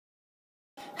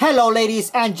Hello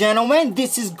ladies and gentlemen,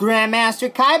 this is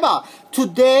GrandMasterKaiba.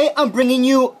 Today I'm bringing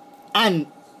you an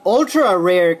ultra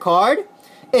rare card.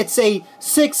 It's a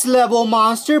 6th level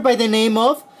monster by the name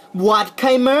of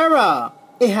Wattchimera.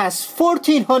 It has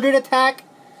 1400 attack,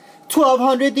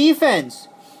 1200 defense.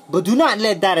 But do not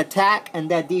let that attack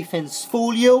and that defense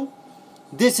fool you.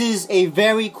 This is a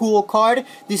very cool card.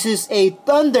 This is a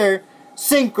Thunder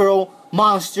Synchro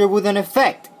monster with an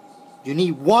effect. You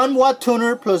need one Watt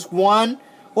tuner plus one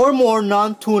or more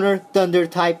non-tuner Thunder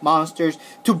type monsters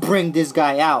to bring this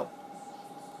guy out.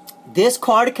 This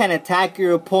card can attack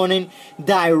your opponent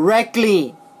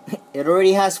directly. It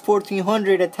already has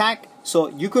 1400 attack, so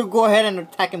you could go ahead and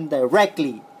attack him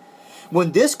directly.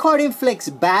 When this card inflicts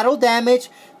battle damage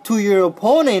to your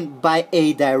opponent by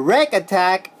a direct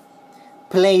attack,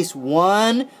 place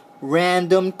one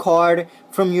random card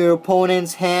from your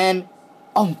opponent's hand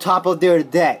on top of their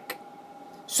deck.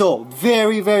 So,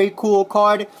 very cool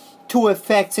card. 2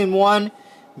 effects in one.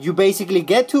 You basically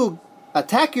get to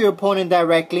attack your opponent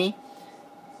directly,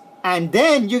 and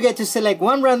then you get to select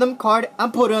one random card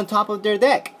and put it on top of their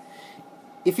deck.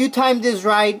 If you time this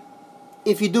right,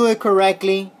 if you do it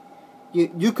correctly,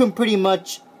 you can pretty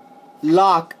much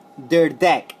lock their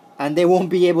deck and they won't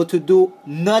be able to do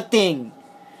nothing.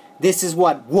 This is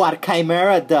what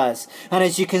Wattchimera does. And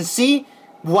as you can see,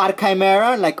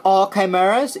 Wattchimera, like all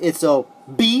chimeras, it's a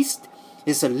beast.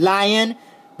 It's a lion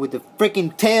with the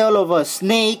freaking tail of a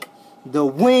snake, the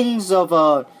wings of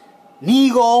an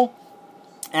eagle,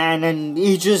 and then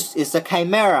it's a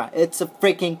chimera. It's a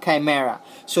freaking chimera.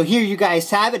 So here you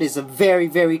guys have it. It's a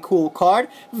very cool card,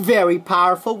 very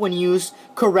powerful when used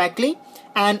correctly.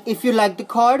 And if you like the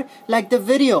card, like the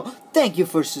video. Thank you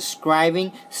for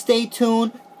subscribing. Stay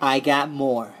tuned, I got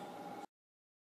more.